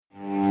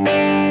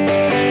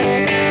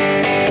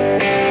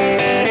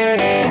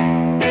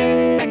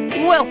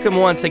welcome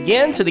once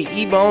again to the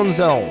E-Bone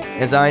Zone,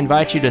 as I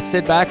invite you to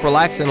sit back,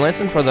 relax, and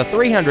listen for the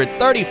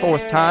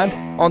 334th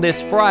time on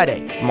this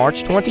Friday,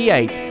 March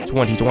 28th,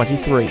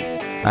 2023.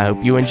 I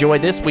hope you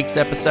enjoyed this week's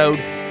episode,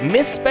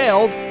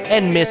 Misspelled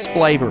and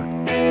Mis-flavored.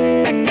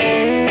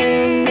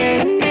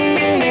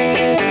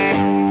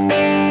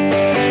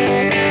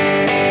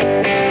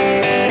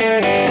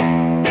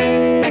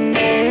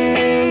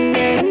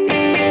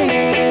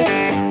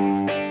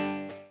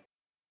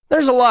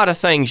 There's a lot of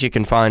things you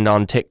can find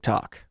on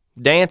TikTok.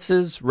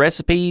 Dances,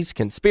 recipes,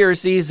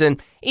 conspiracies,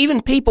 and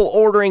even people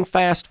ordering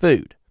fast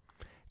food.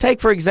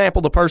 Take, for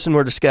example, the person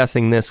we're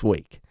discussing this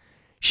week.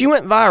 She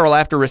went viral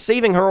after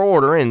receiving her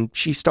order, and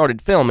she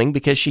started filming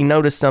because she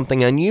noticed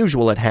something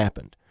unusual had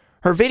happened.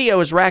 Her video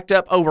has racked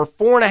up over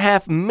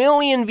 4.5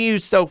 million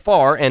views so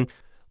far, and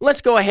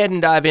let's go ahead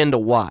and dive into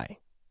why.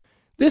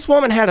 This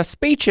woman had a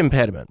speech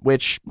impediment,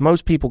 which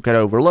most people could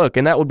overlook,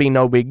 and that would be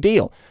no big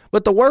deal.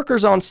 But the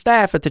workers on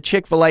staff at the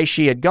Chick-fil-A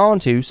she had gone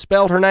to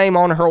spelled her name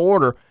on her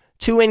order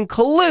to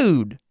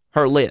include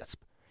her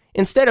lisp.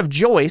 Instead of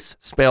Joyce,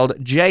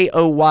 spelled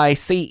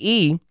Joyce,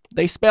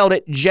 they spelled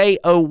it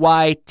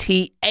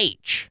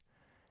Joyth.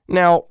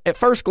 Now, at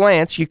first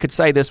glance, you could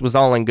say this was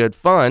all in good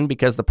fun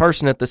because the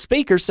person at the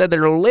speaker said that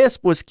her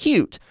lisp was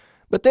cute.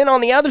 But then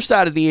on the other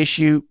side of the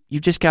issue,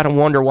 you just got to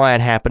wonder why it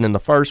happened in the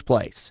first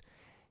place.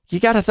 You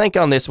got to think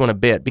on this one a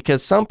bit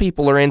because some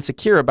people are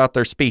insecure about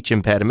their speech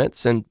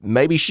impediments, and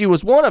maybe she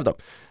was one of them.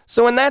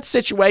 So in that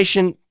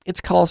situation,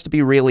 it's cause to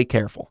be really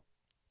careful.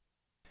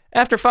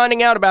 After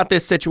finding out about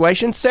this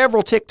situation,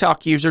 several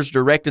TikTok users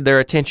directed their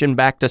attention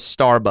back to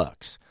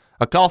Starbucks,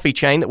 a coffee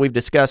chain that we've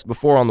discussed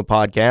before on the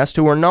podcast,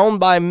 who are known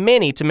by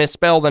many to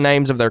misspell the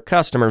names of their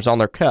customers on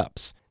their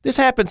cups. This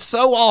happens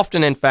so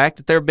often, in fact,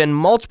 that there have been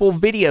multiple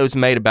videos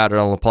made about it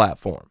on the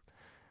platform.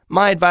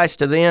 My advice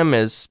to them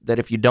is that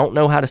if you don't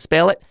know how to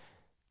spell it,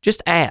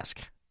 just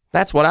ask.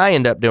 That's what I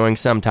end up doing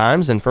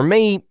sometimes, and for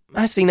me,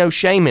 I see no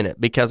shame in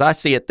it because I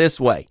see it this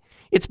way.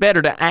 It's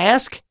better to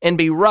ask and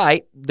be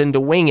right than to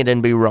wing it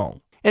and be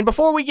wrong. And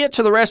before we get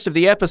to the rest of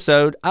the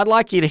episode, I'd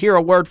like you to hear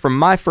a word from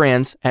my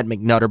friends at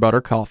McNutter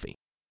Butter Coffee.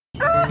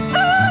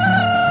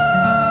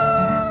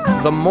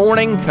 The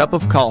morning cup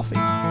of coffee.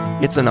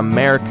 It's an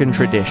American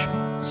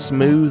tradition,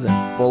 smooth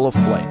and full of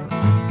flavor.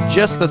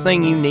 Just the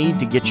thing you need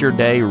to get your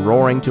day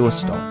roaring to a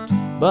start.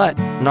 But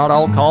not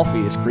all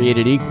coffee is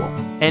created equal.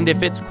 And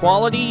if it's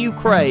quality you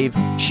crave,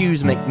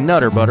 choose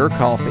McNutter Butter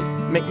Coffee.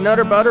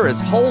 McNutter Butter is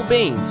whole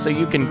bean, so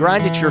you can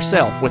grind it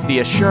yourself with the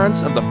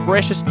assurance of the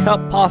freshest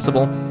cup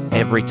possible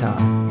every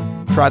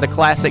time. Try the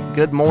classic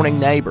Good Morning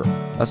Neighbor,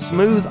 a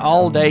smooth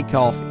all-day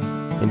coffee.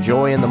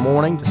 Enjoy in the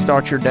morning to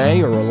start your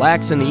day or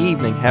relax in the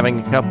evening having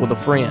a cup with a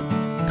friend.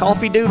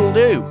 Coffee Doodle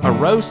Doo, a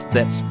roast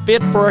that's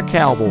fit for a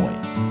cowboy,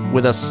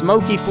 with a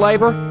smoky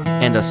flavor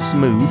and a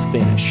smooth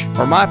finish.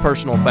 Or my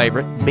personal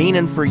favorite,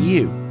 Beanin' for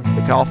You,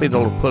 the coffee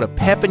that'll put a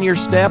pep in your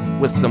step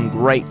with some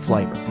great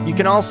flavor. You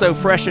can also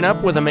freshen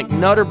up with a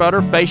McNutter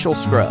Butter facial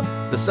scrub.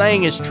 The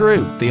saying is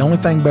true. The only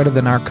thing better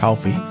than our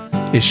coffee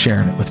is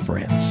sharing it with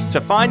friends.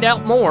 To find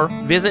out more,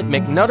 visit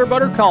McNutter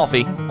Butter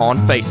Coffee on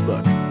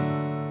Facebook.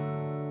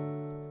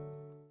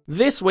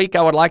 This week,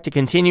 I would like to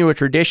continue a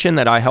tradition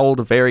that I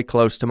hold very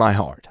close to my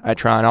heart. I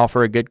try and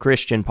offer a good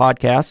Christian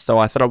podcast, so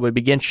I thought I would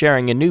begin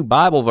sharing a new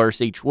Bible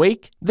verse each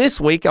week. This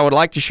week, I would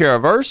like to share a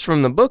verse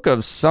from the book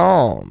of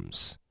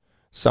Psalms.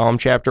 Psalm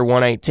chapter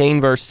 118,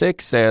 verse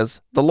 6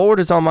 says, "The Lord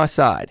is on my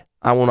side.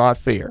 I will not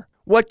fear.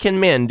 What can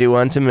men do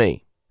unto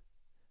me?"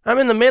 I'm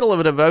in the middle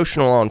of a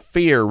devotional on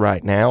fear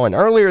right now, and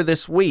earlier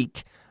this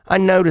week, I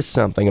noticed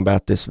something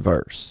about this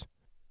verse.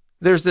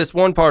 There's this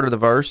one part of the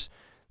verse,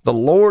 "The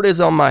Lord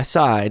is on my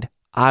side,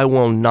 I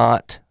will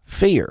not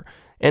fear."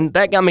 And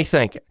that got me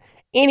thinking.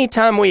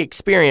 Anytime we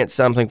experience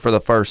something for the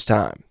first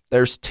time,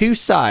 there's two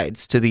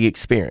sides to the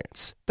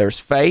experience. There's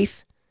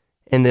faith,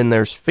 and then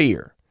there's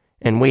fear.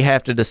 And we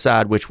have to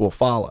decide which will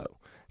follow.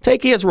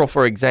 Take Israel,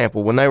 for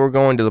example, when they were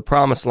going to the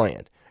Promised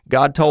Land.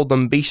 God told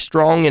them, "Be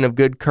strong and of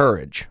good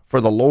courage,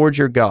 for the Lord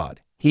your God,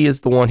 He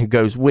is the one who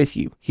goes with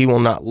you. He will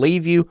not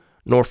leave you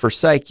nor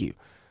forsake you."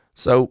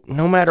 So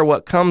no matter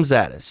what comes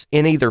at us,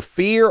 in either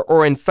fear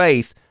or in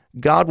faith,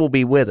 God will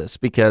be with us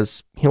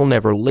because He'll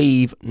never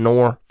leave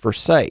nor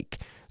forsake.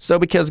 So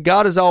because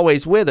God is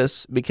always with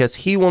us, because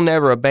He will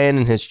never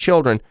abandon His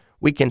children,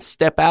 we can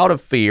step out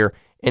of fear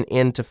and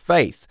into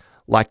faith.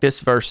 Like this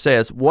verse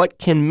says, "What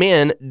can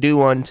men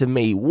do unto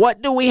me?"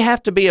 What do we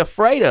have to be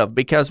afraid of?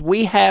 Because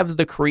we have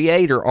the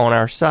Creator on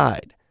our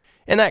side.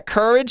 And that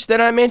courage that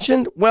I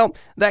mentioned, well,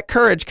 that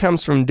courage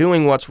comes from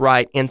doing what's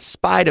right in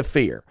spite of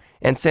fear.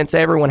 And since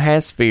everyone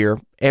has fear,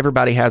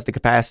 everybody has the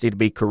capacity to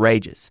be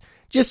courageous.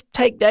 Just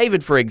take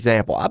David, for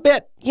example. I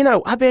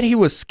bet he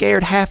was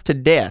scared half to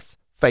death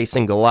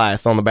facing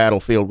Goliath on the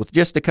battlefield with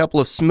just a couple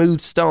of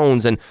smooth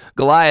stones, and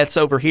Goliath's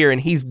over here,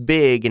 and he's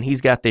big, and he's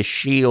got this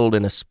shield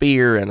and a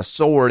spear and a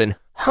sword and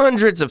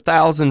hundreds of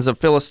thousands of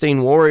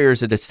Philistine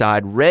warriors at his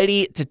side,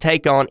 ready to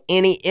take on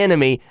any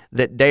enemy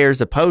that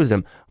dares oppose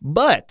him.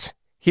 But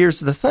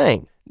here's the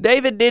thing.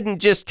 David didn't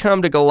just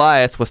come to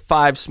Goliath with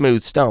 5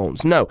 smooth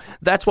stones. No,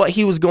 that's what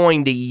he was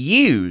going to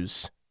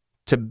use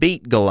to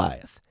beat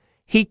Goliath.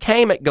 He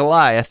came at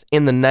Goliath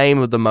in the name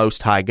of the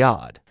Most High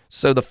God.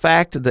 So the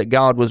fact that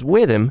God was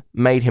with him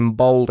made him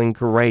bold and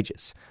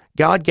courageous.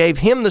 God gave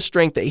him the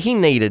strength that he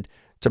needed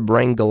to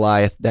bring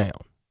Goliath down.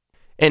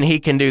 And he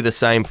can do the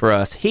same for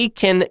us. He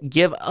can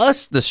give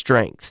us the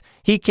strength.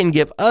 He can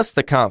give us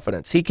the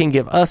confidence. He can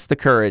give us the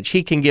courage.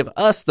 He can give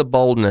us the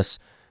boldness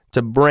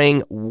to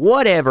bring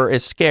whatever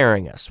is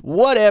scaring us,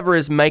 whatever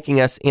is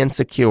making us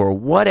insecure,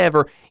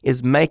 whatever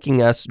is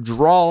making us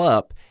draw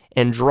up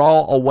and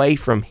draw away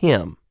from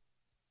him,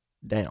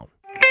 down.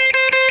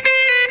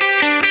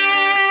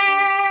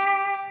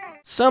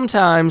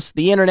 Sometimes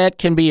the internet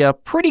can be a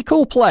pretty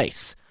cool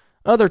place.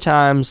 Other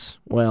times,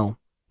 well,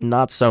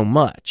 not so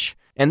much.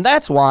 And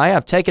that's why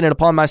I've taken it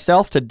upon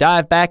myself to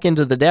dive back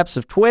into the depths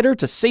of Twitter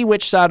to see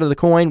which side of the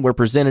coin we're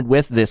presented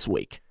with this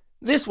week.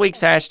 This week's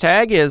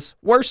hashtag is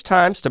Worst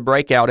Times to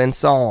Break Out in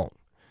Song.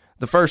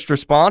 The first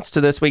response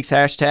to this week's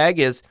hashtag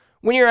is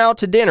when you're out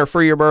to dinner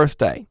for your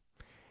birthday.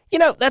 You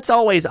know, that's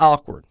always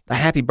awkward, the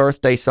happy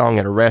birthday song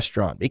at a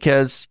restaurant,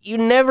 because you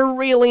never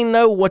really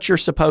know what you're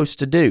supposed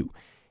to do.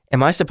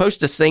 Am I supposed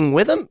to sing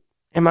with them?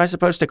 Am I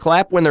supposed to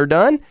clap when they're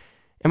done?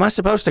 Am I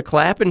supposed to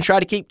clap and try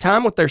to keep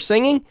time with their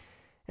singing?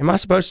 Am I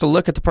supposed to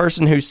look at the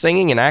person who's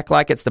singing and act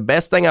like it's the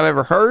best thing I've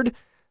ever heard?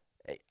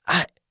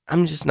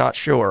 I'm just not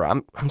sure.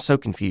 I'm so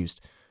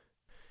confused.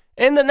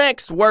 And the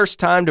next worst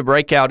time to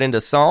break out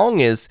into song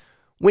is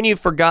when you've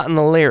forgotten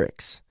the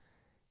lyrics.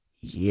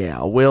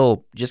 Yeah,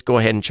 we'll just go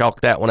ahead and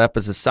chalk that one up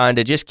as a sign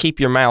to just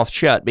keep your mouth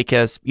shut,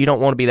 because you don't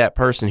want to be that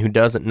person who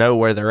doesn't know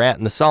where they're at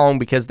in the song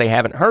because they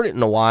haven't heard it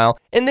in a while,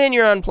 and then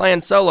your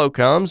unplanned solo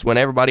comes when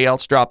everybody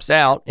else drops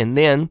out, and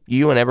then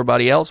you and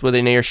everybody else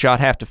within earshot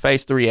have to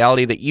face the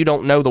reality that you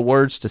don't know the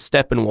words to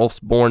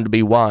Steppenwolf's Born to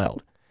Be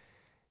Wild.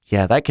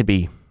 Yeah, that could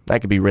be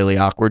really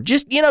awkward.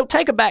 Just,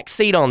 take a back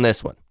seat on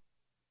this one.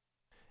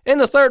 And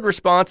the third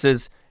response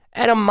is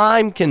at a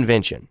mime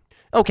convention.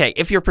 Okay,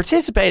 if you're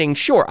participating,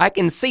 sure, I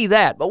can see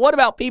that, but what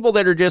about people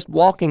that are just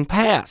walking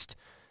past?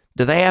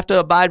 Do they have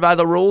to abide by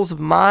the rules of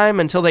mime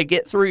until they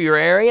get through your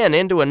area and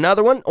into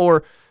another one,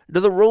 or do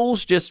the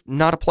rules just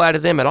not apply to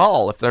them at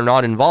all if they're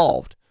not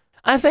involved?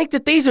 I think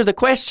that these are the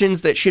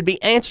questions that should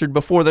be answered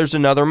before there's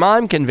another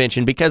mime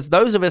convention, because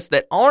those of us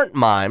that aren't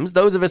mimes,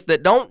 those of us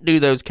that don't do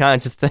those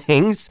kinds of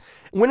things,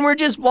 when we're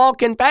just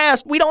walking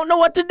past, we don't know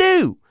what to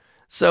do.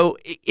 So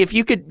if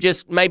you could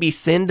just maybe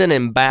send an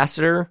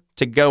ambassador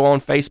to go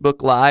on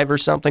Facebook Live or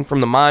something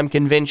from the mime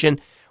convention,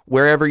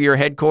 wherever your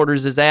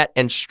headquarters is at,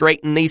 and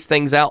straighten these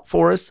things out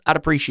for us, I'd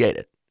appreciate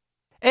it.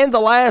 And the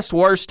last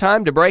worst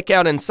time to break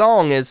out in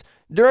song is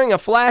during a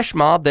flash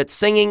mob that's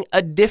singing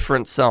a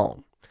different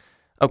song.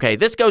 Okay,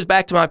 this goes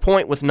back to my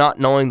point with not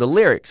knowing the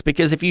lyrics,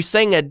 because if you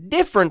sing a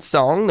different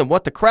song than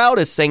what the crowd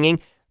is singing,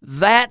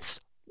 that's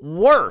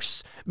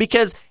worse.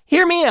 Because,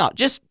 hear me out,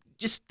 just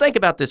think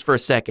about this for a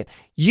second.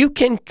 You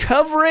can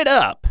cover it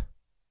up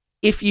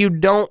if you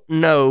don't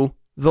know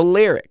the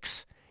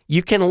lyrics.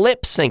 You can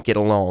lip sync it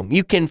along.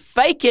 You can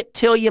fake it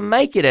till you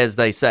make it, as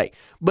they say.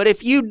 But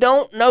if you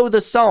don't know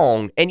the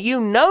song, and you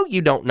know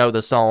you don't know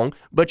the song,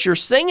 but you're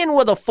singing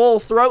with a full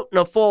throat and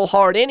a full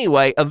heart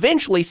anyway,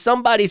 eventually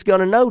somebody's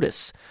going to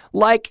notice.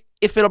 Like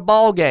if at a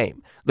ball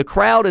game, the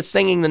crowd is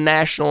singing the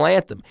national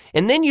anthem,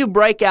 and then you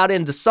break out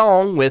into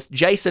song with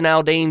Jason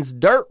Aldean's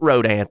Dirt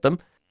Road Anthem,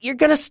 you're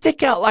going to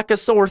stick out like a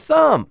sore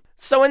thumb.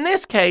 So in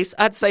this case,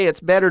 I'd say it's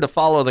better to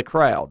follow the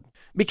crowd.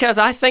 Because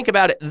I think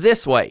about it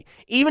this way,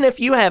 even if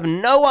you have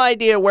no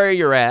idea where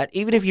you're at,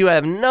 even if you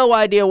have no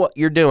idea what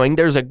you're doing,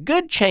 there's a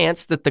good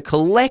chance that the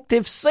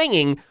collective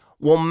singing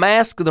will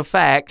mask the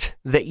fact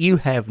that you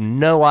have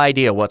no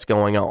idea what's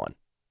going on.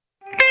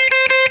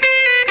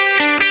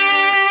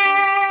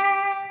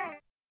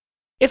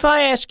 If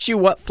I asked you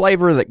what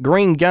flavor that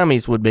green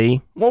gummies would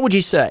be, what would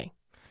you say?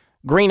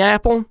 Green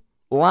apple?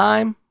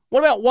 Lime? What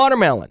about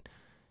watermelon?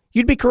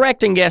 You'd be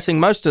correct in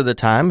guessing most of the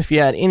time if you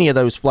had any of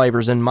those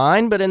flavors in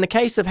mind, but in the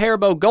case of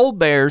Haribo Gold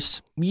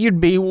Bears, you'd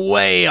be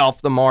way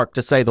off the mark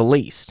to say the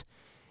least.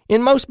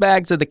 In most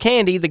bags of the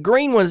candy, the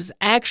green was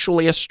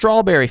actually a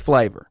strawberry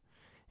flavor.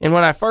 And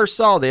when I first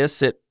saw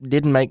this, it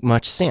didn't make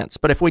much sense.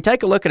 But if we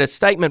take a look at a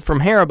statement from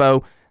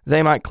Haribo,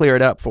 they might clear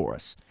it up for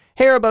us.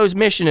 Haribo's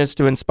mission is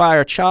to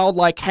inspire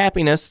childlike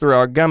happiness through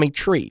our gummy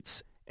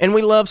treats. And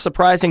we love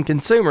surprising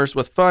consumers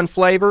with fun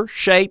flavor,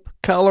 shape,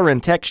 color,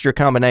 and texture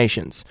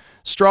combinations.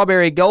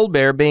 Strawberry Gold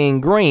Bear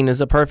being green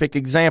is a perfect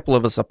example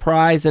of a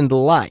surprise and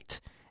delight.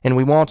 And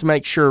we want to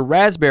make sure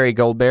Raspberry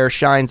Gold Bear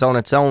shines on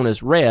its own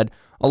as red,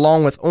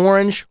 along with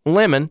orange,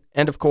 lemon,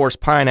 and of course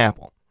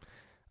pineapple.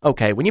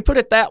 Okay, when you put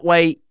it that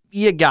way,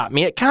 you got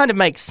me. It kind of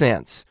makes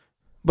sense.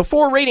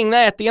 Before reading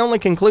that, the only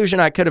conclusion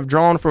I could have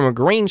drawn from a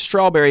green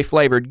strawberry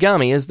flavored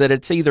gummy is that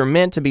it's either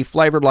meant to be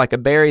flavored like a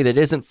berry that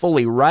isn't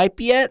fully ripe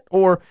yet,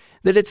 or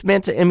that it's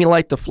meant to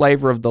emulate the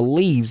flavor of the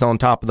leaves on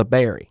top of the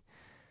berry.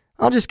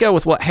 I'll just go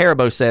with what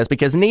Haribo says,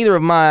 because neither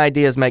of my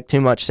ideas make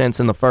too much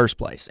sense in the first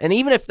place. And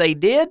even if they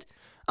did,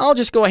 I'll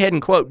just go ahead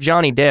and quote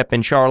Johnny Depp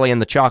in Charlie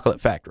and the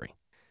Chocolate Factory.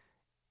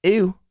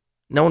 Ew,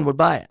 no one would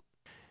buy it.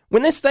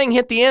 When this thing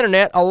hit the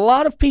internet, a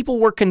lot of people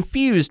were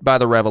confused by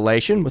the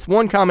revelation, with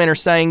one commenter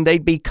saying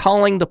they'd be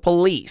calling the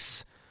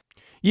police.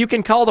 You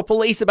can call the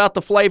police about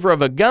the flavor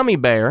of a gummy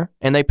bear,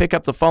 and they pick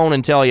up the phone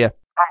and tell you,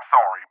 I'm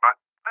sorry, but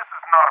this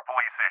is not a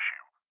police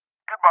issue.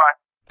 Goodbye.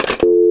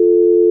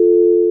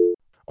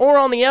 Or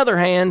on the other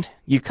hand,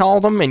 you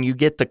call them and you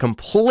get the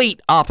complete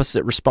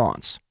opposite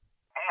response.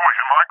 Boy,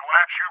 am I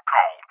glad you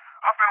called.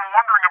 I've been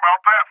wondering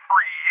about that for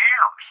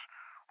years.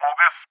 While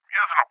this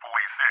isn't a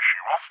police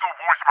issue, I'll still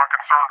voice my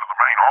concern to the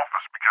main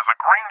office because a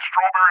green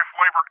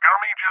strawberry-flavored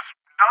gummy just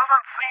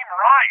doesn't seem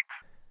right.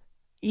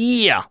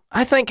 Yeah,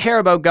 I think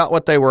Haribo got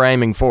what they were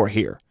aiming for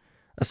here.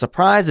 A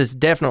surprise is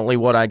definitely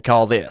what I'd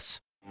call this.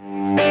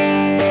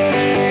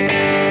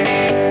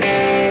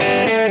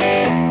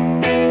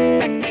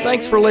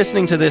 Thanks for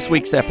listening to this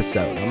week's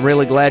episode. I'm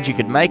really glad you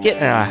could make it,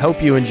 and I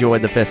hope you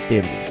enjoyed the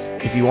festivities.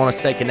 If you want to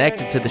stay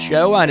connected to the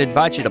show, I'd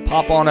invite you to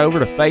pop on over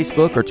to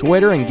Facebook or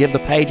Twitter and give the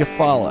page a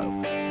follow.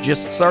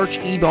 Just search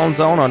Ebone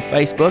Zone on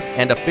Facebook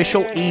and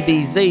Official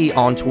EBZ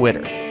on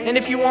Twitter. And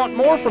if you want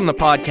more from the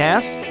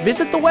podcast,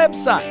 visit the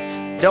websites,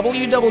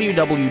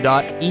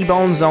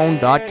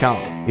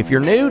 www.ebonezone.com. If you're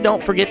new,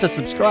 don't forget to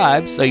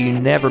subscribe so you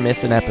never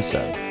miss an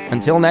episode.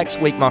 Until next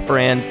week, my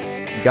friend,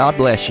 God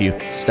bless you,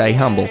 stay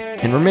humble,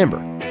 and remember,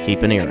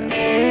 keep an ear out.